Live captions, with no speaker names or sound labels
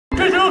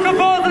Visual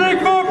compositing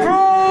for pros!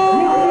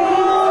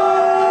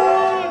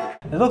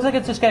 It looks like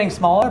it's just getting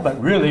smaller, but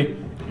really,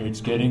 it's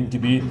getting to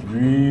be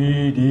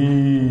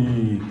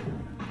 3D.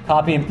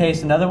 Copy and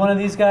paste another one of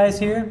these guys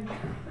here.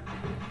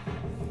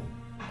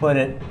 Put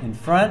it in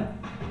front,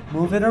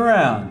 move it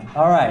around.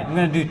 All right, I'm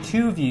gonna do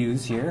 2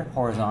 views here,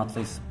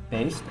 horizontally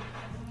spaced.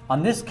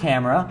 On this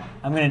camera,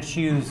 I'm gonna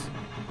choose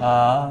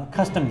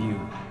custom view.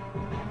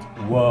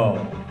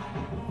 Whoa,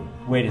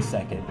 wait a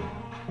second.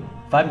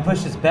 If I can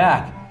push this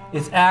back,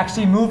 it's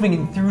actually moving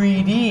in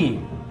 3D.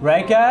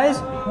 Right, guys?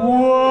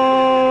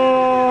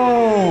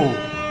 Whoa!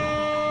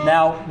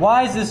 Now,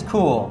 why is this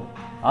cool?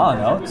 I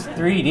don't know, it's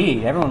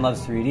 3D. Everyone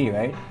loves 3D,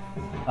 right?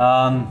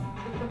 I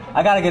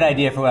got a good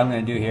idea for what I'm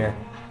gonna do here.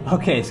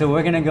 Okay, so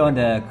we're gonna go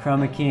into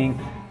Chroma Keying,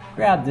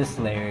 grab this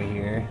layer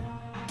here.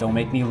 Don't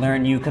make me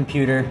learn you,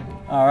 computer.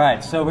 All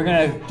right, so we're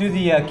gonna do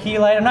the key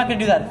light. I'm not gonna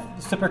do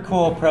that super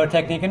cool pro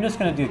technique. I'm just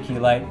gonna do a key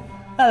light.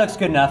 That looks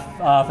good enough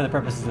for the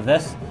purposes of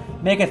this.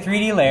 Make a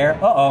 3D layer.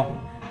 Uh-oh.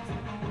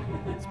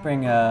 Let's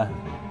bring,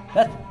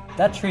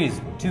 that tree's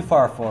too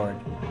far forward.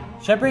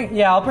 Should I bring,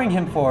 yeah, I'll bring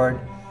him forward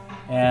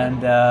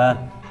and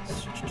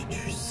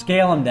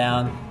scale him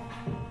down.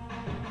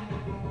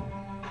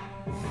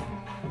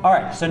 All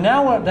right, so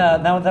now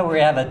that we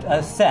have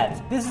a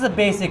set, this is a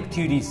basic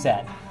 2D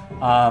set,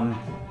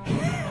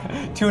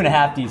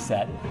 2.5D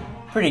set,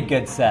 pretty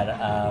good set.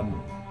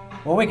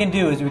 What we can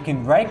do is we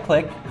can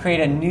right-click, create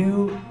a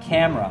new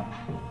camera,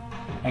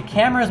 and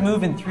cameras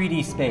move in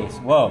 3D space.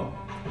 Whoa,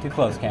 too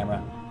close,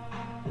 camera.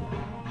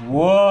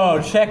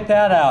 Whoa, check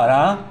that out,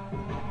 huh?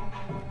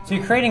 So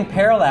you're creating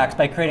parallax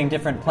by creating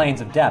different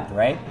planes of depth,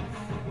 right?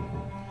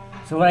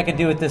 So what I can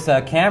do with this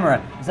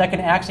camera is I can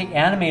actually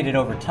animate it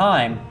over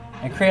time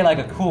and create like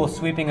a cool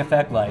sweeping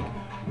effect like,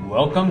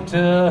 welcome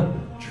to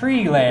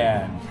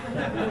Treeland.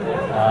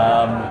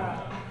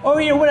 Or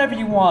you know, whatever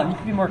you want. You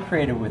can be more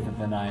creative with it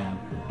than I am.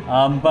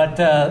 But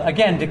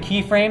again, to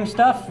keyframe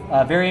stuff,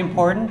 very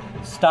important,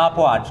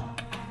 stopwatch.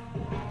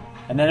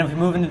 And then if we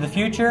move into the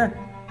future,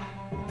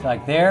 it's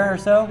like there or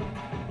so.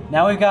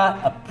 Now we've got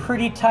a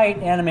pretty tight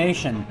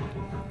animation.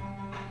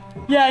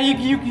 Yeah,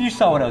 you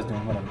saw what I was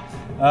doing, whatever.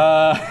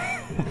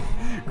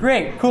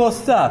 Great, cool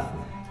stuff.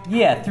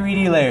 Yeah,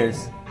 3D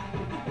layers.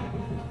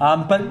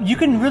 But you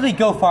can really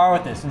go far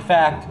with this. In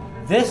fact,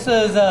 this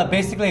is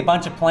basically a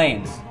bunch of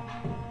planes.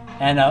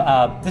 And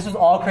this was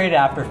all created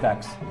After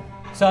Effects.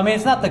 So I mean,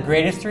 it's not the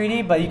greatest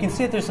 3D, but you can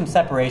see that there's some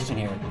separation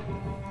here.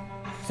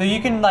 So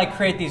you can like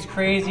create these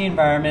crazy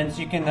environments.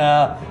 You can,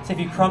 say if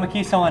you chroma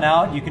key someone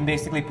out, you can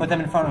basically put them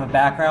in front of a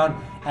background,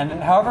 and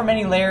however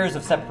many layers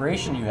of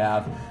separation you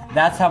have,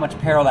 that's how much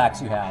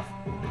parallax you have.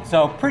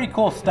 So pretty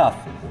cool stuff.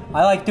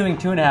 I like doing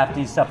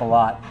 2.5D stuff a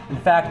lot. In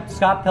fact,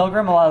 Scott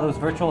Pilgrim, a lot of those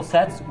virtual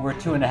sets were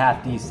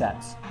 2.5D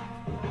sets.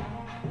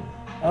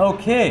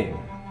 Okay.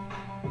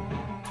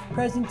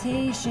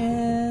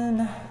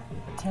 Presentation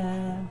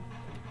time.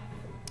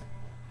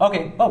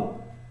 Okay, oh,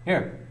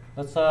 here.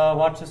 Let's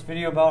watch this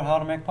video about how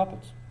to make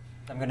puppets.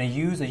 I'm going to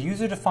use a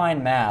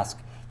user-defined mask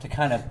to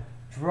kind of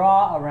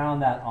draw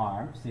around that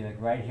arm. See,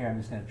 like right here, I'm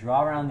just going to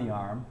draw around the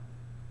arm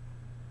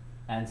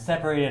and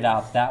separate it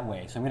out that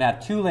way. So I'm going to have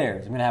 2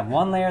 layers. I'm going to have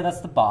one layer that's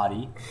the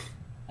body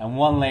and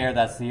one layer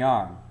that's the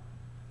arm.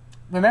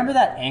 Remember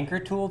that anchor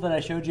tool that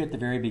I showed you at the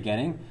very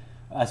beginning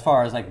as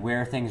far as like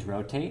where things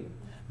rotate?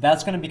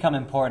 That's going to become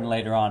important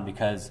later on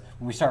because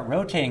when we start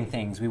rotating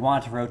things, we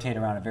want it to rotate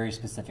around a very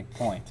specific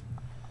point.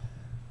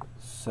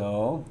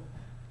 So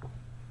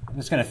I'm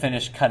just going to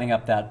finish cutting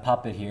up that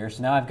puppet here.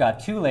 So now I've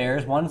got 2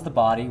 layers. One's the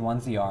body,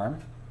 one's the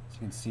arm. So you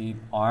can see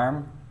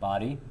arm,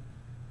 body.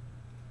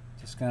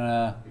 Just going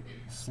to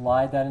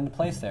slide that into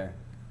place there.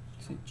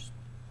 See, just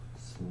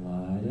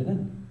slide it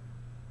in.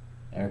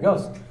 There it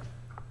goes.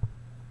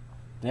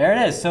 There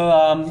it is.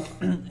 So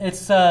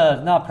it's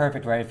not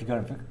perfect, right, if you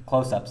go to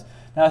close-ups.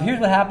 Now here's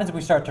what happens if we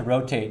start to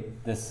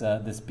rotate this,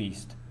 this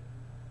beast.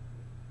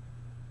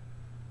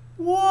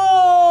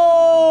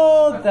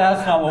 Whoa!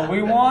 That's not what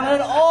we want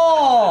at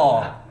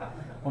all!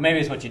 Well, maybe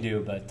it's what you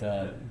do, but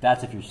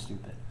that's if you're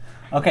stupid.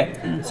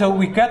 Okay, so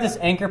we've got this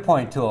anchor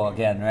point tool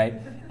again, right?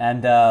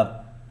 And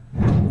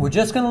we're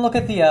just going to look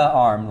at the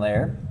arm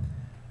layer.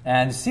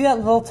 And see that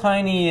little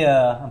tiny,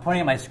 I'm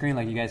pointing at my screen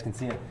like you guys can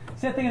see it.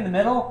 See that thing in the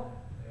middle?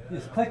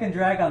 Just click and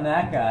drag on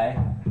that guy.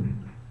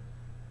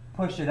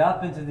 Push it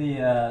up into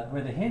the,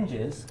 where the hinge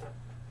is.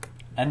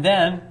 And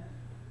then,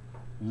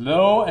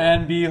 lo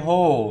and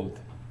behold,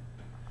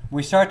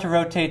 we start to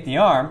rotate the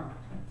arm,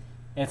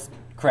 it's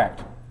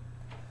correct.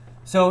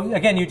 So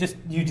again, you just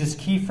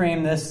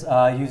keyframe this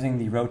using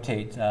the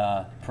rotate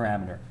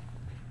parameter.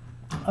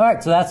 All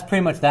right, so that's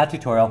pretty much that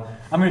tutorial.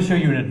 I'm going to show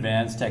you an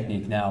advanced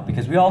technique now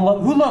because we all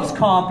love, who loves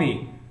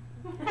Compy?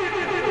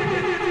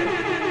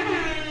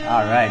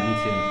 All right, me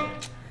too.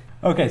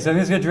 Okay, so I'm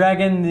just going to drag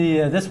in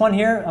the this one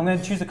here. I'm going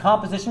to choose a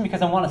composition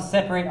because I want to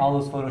separate all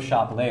those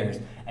Photoshop layers,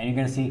 and you're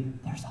going to see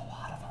there's a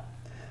lot of them.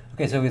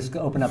 Okay, so let's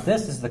open up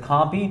this. This is the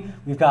Compy.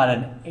 We've got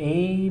an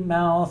A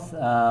mouth.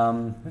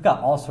 We've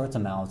got all sorts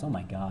of mouths. Oh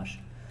my gosh.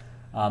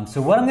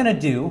 So what I'm going to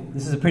do,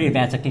 this is a pretty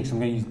advanced technique, so I'm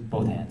going to use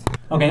both hands.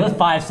 Okay, that's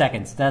 5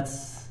 seconds.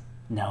 That's,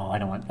 no, I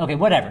don't want, okay,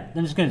 whatever.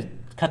 I'm just going to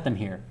cut them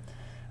here.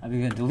 I'm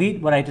going to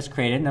delete what I just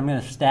created, and I'm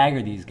going to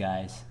stagger these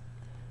guys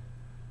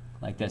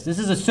like this. This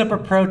is a super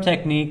pro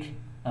technique,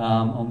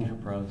 only for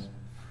pros.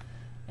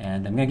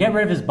 And I'm going to get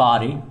rid of his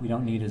body. We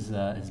don't need his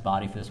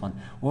body for this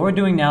one. What we're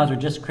doing now is we're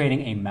just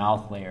creating a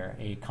mouth layer,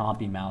 a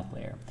compy mouth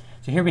layer.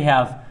 So here we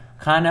have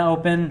kind of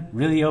open,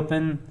 really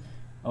open,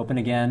 open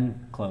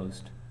again,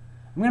 closed.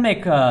 I'm going to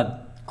make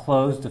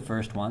closed the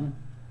first one.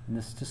 And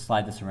just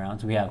slide this around.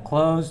 So we have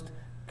closed.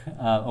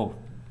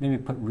 Maybe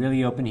put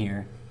really open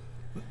here.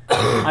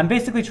 I'm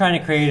basically trying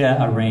to create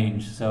a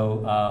range.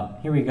 So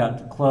here we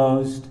got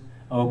closed,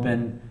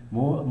 open,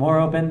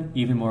 more open,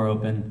 even more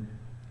open.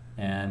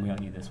 And we don't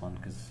need this one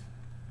because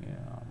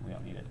we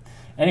don't need it.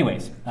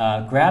 Anyways,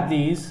 grab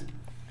these,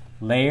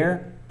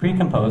 layer,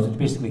 pre-compose, which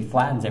basically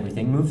flattens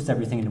everything, moves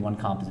everything into one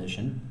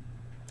composition.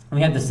 And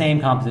we have the same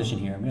composition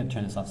here. I'm going to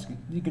turn this off so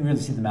you can really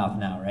see the mouth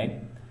now, right?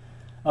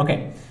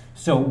 Okay,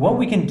 so what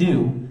we can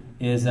do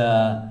is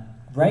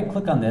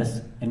right-click on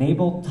this,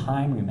 enable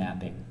time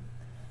remapping.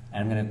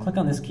 And I'm going to click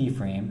on this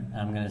keyframe, and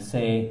I'm going to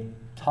say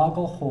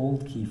toggle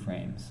hold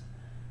keyframes.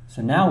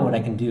 So now what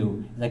I can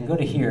do is I can go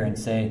to here and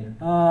say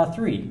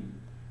 3.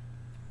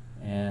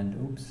 And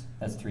oops,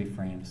 that's 3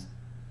 frames.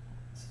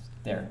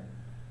 There.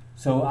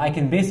 So I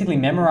can basically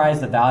memorize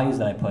the values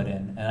that I put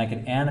in, and I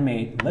can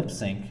animate lip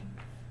sync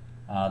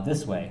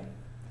this way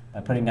by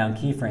putting down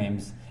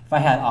keyframes. If I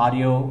had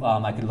audio,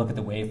 I could look at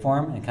the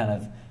waveform and kind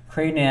of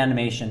create an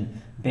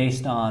animation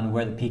based on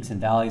where the peaks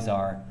and valleys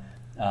are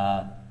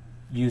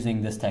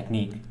using this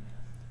technique.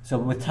 So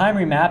with time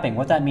remapping,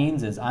 what that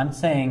means is I'm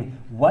saying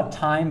what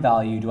time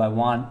value do I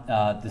want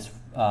this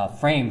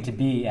frame to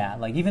be at.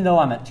 Like even though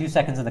I'm at 2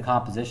 seconds in the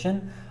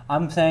composition,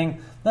 I'm saying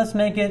let's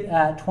make it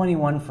at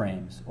 21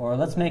 frames, or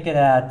let's make it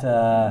at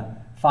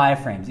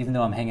 5 frames, even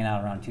though I'm hanging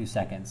out around 2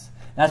 seconds.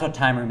 That's what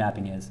time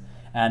remapping is.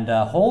 And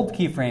hold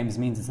keyframes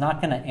means it's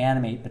not going to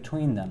animate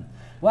between them.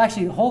 Well,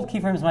 actually, hold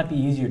keyframes might be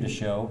easier to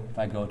show if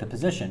I go to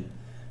position.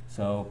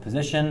 So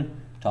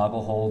position,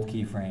 toggle hold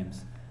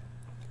keyframes.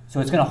 So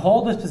it's going to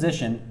hold this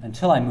position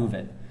until I move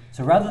it.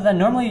 So rather than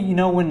normally,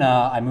 when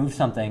I move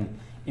something,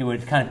 it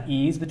would kind of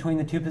ease between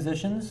the 2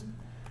 positions.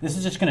 This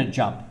is just going to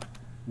jump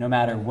no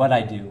matter what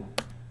I do.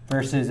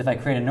 Versus if I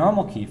create a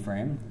normal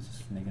keyframe, let's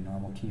just make a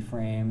normal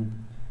keyframe,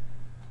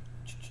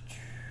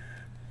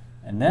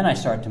 and then I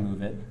start to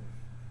move it.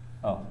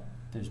 Oh,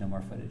 there's no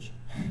more footage.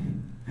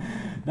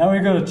 Now we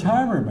go to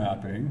time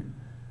remapping.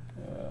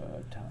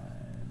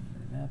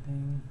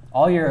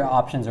 All your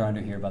options are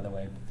under here, by the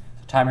way.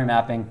 So time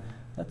remapping.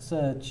 Let's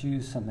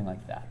choose something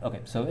like that.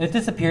 Okay, so it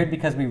disappeared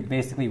because we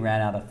basically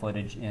ran out of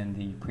footage in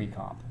the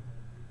pre-comp.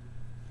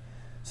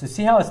 So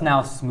see how it's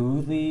now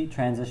smoothly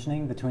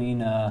transitioning between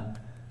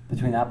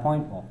that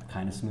point? Well,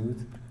 kind of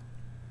smooth.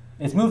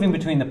 It's moving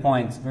between the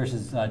points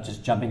versus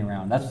just jumping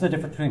around. That's the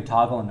difference between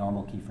toggle and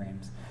normal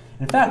keyframes.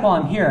 In fact,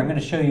 while I'm here, I'm going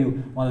to show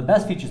you one of the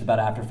best features about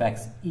After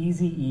Effects,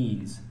 Easy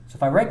Ease. So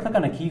if I right-click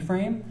on a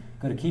keyframe,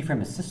 go to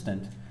Keyframe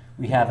Assistant,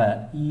 we have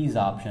an ease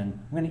option.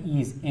 I'm going to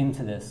ease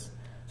into this.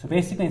 So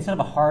basically, instead of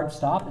a hard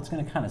stop, it's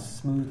going to kind of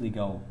smoothly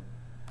go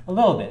a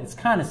little bit. It's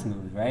kind of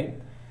smooth, right?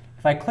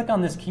 If I click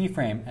on this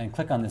keyframe and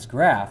click on this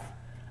graph,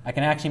 I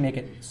can actually make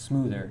it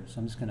smoother. So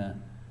I'm just going to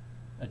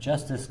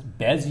adjust this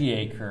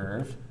Bézier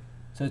curve.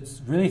 So it's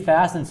really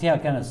fast, and see how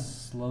it kind of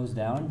slows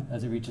down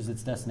as it reaches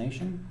its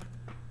destination?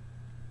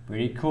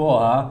 Pretty cool,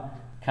 huh?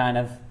 Kind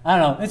of. I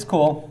don't know. It's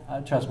cool.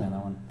 Trust me on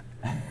that one.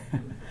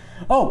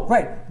 Oh,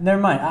 right. Never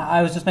mind.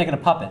 I was just making a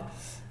puppet.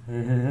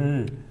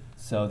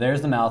 So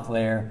there's the mouth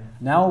layer.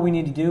 Now what we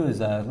need to do is,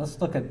 let's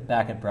look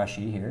back at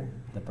brushy here,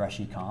 the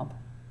brushy comp,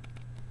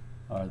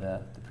 or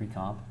the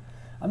pre-comp.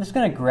 I'm just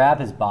going to grab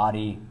his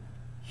body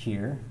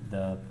here,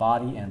 the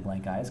body and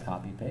blank eyes,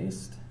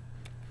 copy-paste.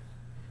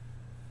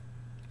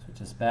 Switch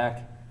this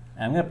back.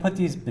 And I'm going to put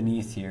these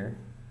beneath here.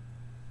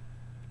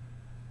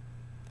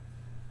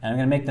 And I'm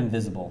going to make them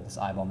visible. This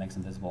eyeball makes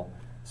them visible.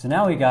 So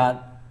now we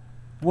got,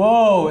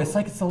 whoa, it's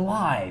like it's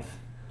alive.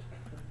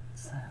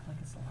 It's like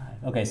it's alive.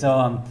 Okay,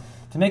 so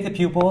to make the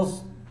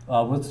pupils,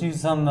 let's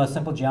use some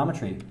simple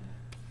geometry.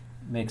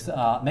 Make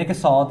a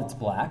solid that's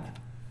black.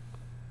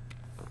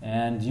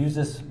 And use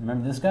this,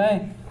 remember this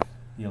guy?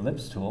 The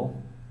ellipse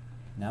tool.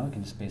 Now we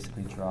can just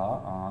basically draw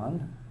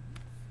on.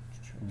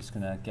 I'm just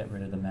going to get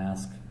rid of the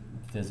mask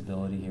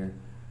visibility here.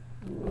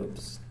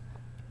 Whoops.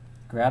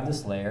 Grab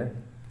this layer.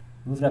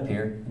 Move it up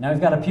here. And now we've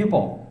got a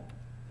pupil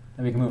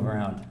that we can move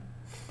around.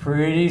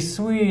 Pretty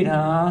sweet,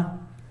 huh?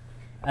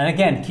 And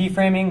again,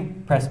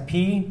 keyframing, press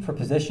P for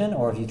position,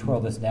 or if you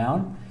twirl this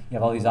down, you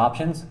have all these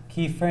options.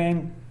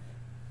 Keyframe,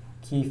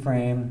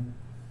 keyframe,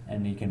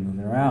 and you can move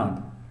it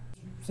around.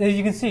 So as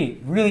you can see,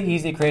 really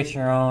easy to create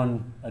your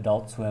own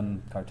Adult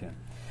Swim cartoon.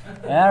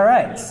 All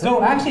right.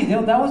 So actually,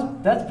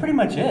 that's pretty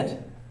much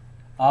it.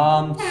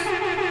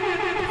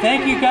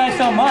 Thank you guys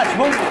so much.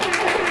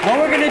 What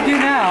we're going to do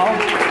now,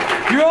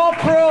 you're all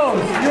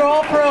pros. You're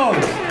all pros.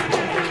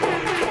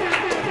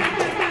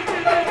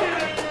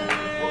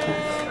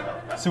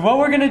 So what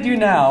we're going to do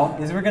now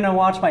is we're going to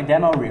watch my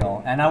demo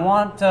reel, and I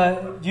want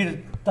you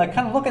to like,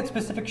 kind of look at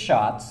specific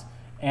shots,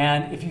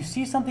 and if you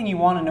see something you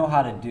want to know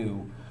how to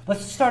do,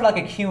 let's start like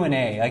a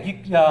Q&A.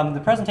 Like the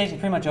presentation is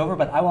pretty much over,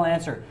 but I will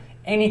answer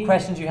any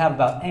questions you have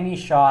about any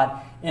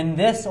shot in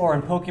this or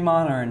in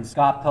Pokemon or in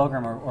Scott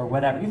Pilgrim or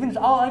whatever.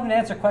 I'll even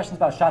answer questions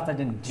about shots I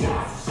didn't do.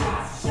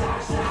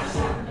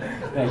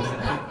 Thanks.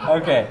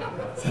 Okay.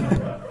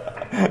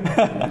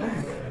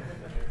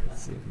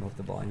 Let's see if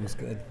the volume is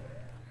good.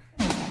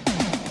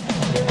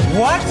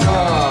 What?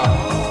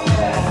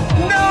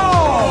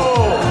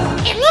 No!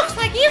 It looks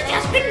like you've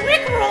just been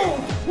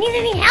rickrolled. Need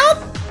any help?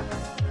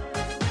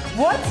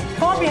 What?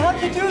 Compy,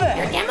 how'd you do that?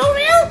 Your demo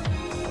reel?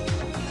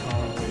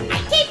 I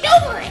taped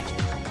over it.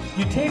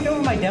 You taped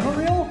over my demo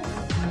reel?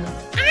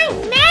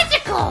 I'm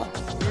magical.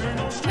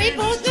 We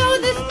both know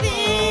this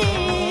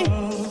thing.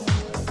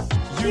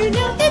 You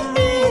know the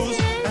thing.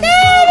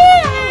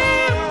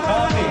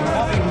 Compy,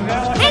 we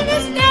gotta watch And the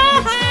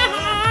stuff.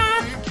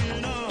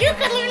 You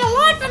could learn a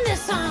lot from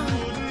this song.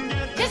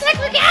 Just like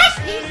with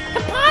Ashley,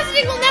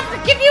 compositing will never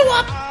give you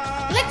up,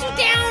 let you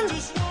down,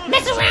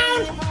 mess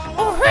around,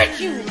 or hurt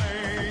you.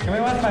 Can we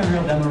watch my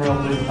real demo reel,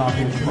 please,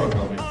 Compy?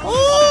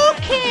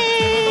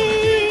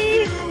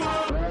 Okay.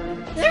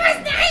 It was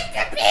nice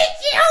to meet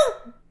you.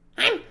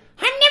 I'm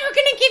never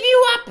gonna give you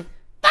up.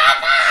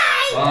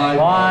 Bye-bye.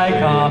 Bye,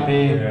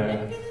 Compy.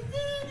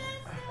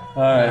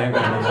 All right, here we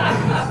go.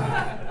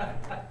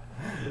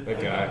 The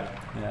guy.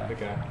 Yeah. The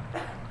guy.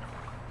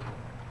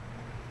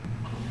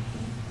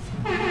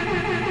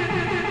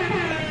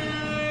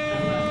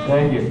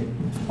 Thank you.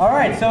 All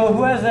right, so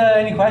who has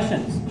any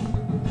questions?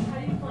 How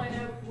do you find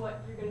out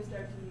what you're going to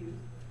start to use?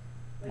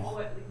 Like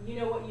what you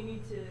know what you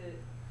need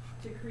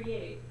to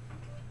create.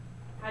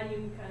 How do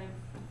you kind of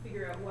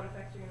figure out what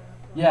effects you're going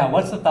to? Yeah,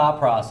 what's the thought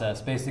process,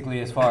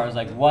 basically, as far as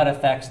like what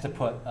effects to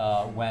put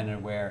when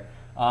and where?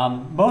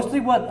 Mostly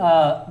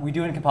what we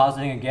do in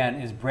compositing, again,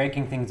 is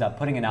breaking things up,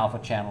 putting an alpha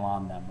channel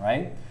on them,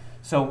 right?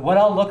 So what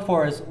I'll look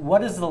for is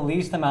what is the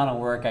least amount of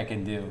work I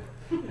can do?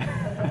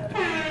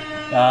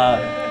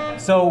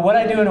 So what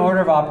I do in order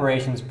of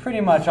operations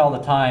pretty much all the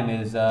time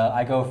is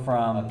I go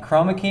from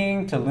chroma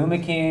keying to luma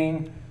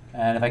keying,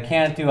 and if I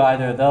can't do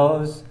either of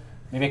those,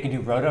 maybe I can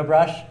do roto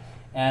brush,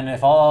 and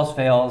if all else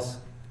fails,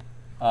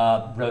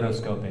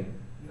 rotoscoping.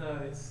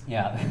 Nice.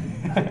 Yeah.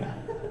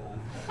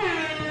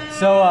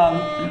 So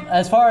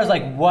as far as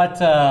like what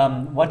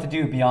to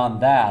do beyond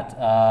that,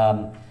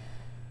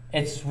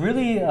 it's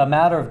really a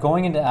matter of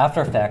going into After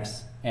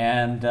Effects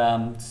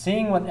and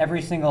seeing what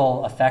every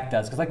single effect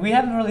does. Because like we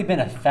haven't really been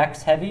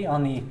effects heavy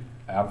on the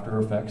After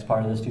Effects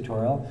part of this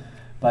tutorial,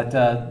 but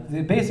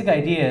the basic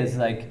idea is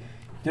like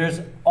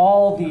there's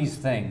all these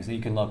things that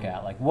you can look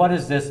at. Like what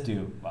does this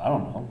do? I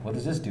don't know. What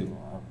does this do?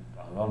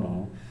 I don't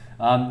know.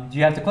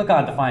 You have to click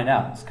on it to find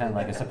out. It's kind of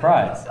like a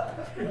surprise.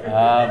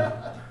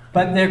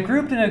 But they're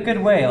grouped in a good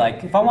way.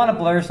 Like if I want to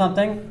blur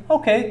something,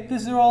 okay,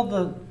 these are all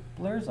the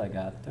blurs I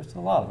got. There's a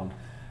lot of them.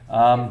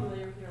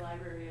 Familiar with your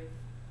library of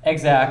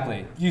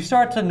Exactly. You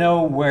start to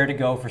know where to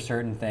go for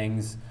certain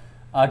things.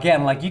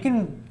 Again, like you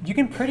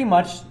can pretty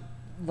much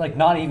like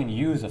not even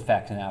use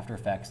effects in After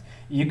Effects.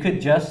 You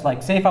could just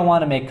like say if I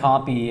want to make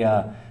Compy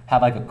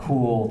have like a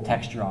cool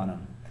texture on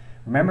them.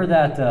 Remember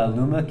that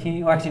Luma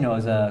key? Or actually no,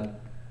 it was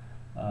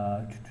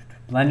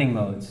blending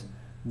modes.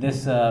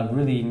 This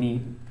really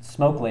neat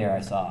smoke layer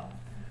I saw.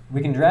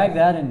 We can drag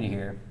that into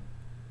here,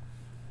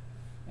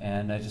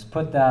 and I just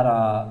put that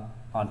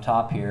on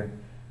top here.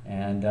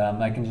 And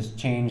I can just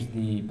change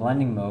the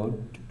blending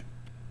mode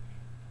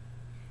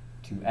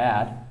to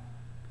add.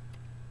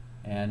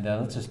 And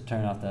let's just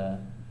turn off the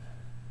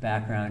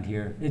background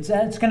here. It's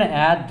going to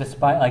add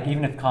despite, like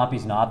even if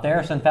Compy's not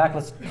there. So in fact,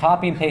 let's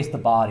copy and paste the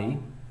body,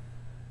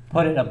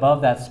 put it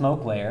above that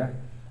smoke layer.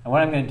 And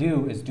what I'm going to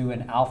do is do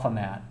an alpha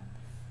matte.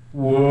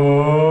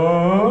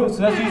 Whoa! So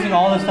that's using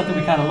all the stuff that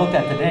we kind of looked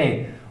at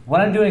today. What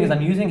I'm doing is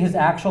I'm using his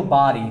actual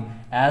body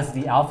as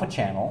the alpha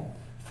channel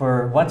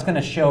for what's going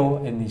to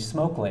show in the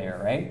smoke layer,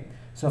 right?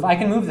 So if I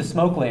can move the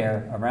smoke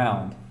layer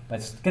around, but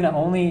it's going to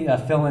only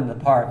fill in the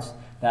parts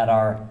that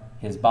are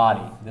his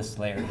body, this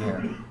layer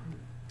here.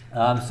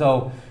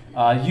 So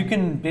you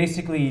can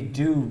basically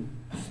do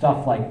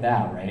stuff like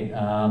that, right?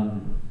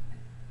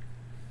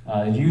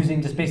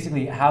 Using just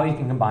basically how you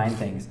can combine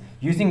things.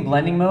 Using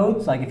blending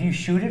modes, like if you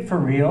shoot it for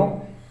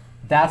real,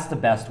 that's the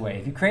best way.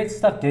 If you create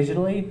stuff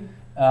digitally,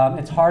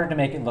 it's harder to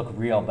make it look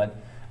real, but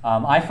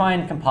I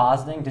find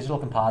compositing, digital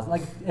compositing,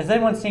 like, has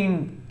anyone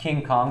seen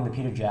King Kong, the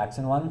Peter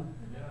Jackson one?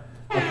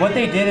 Yeah. Like what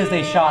they did is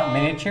they shot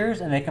miniatures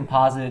and they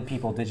composited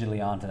people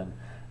digitally onto them.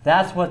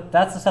 That's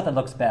the stuff that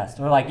looks best.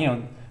 Or like, you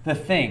know, The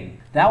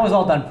Thing. That was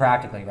all done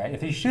practically, right?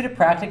 If you shoot it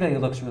practically, it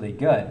looks really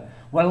good.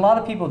 What a lot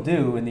of people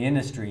do in the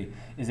industry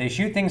is they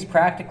shoot things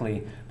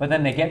practically, but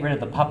then they get rid of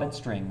the puppet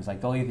strings.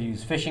 Like they'll either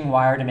use fishing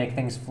wire to make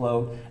things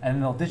float, and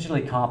then they'll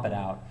digitally comp it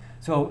out.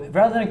 So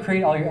rather than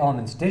create all your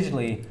elements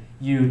digitally,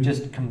 you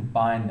just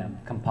combine them,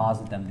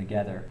 composite them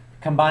together.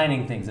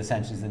 Combining things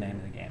essentially is the name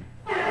of the game.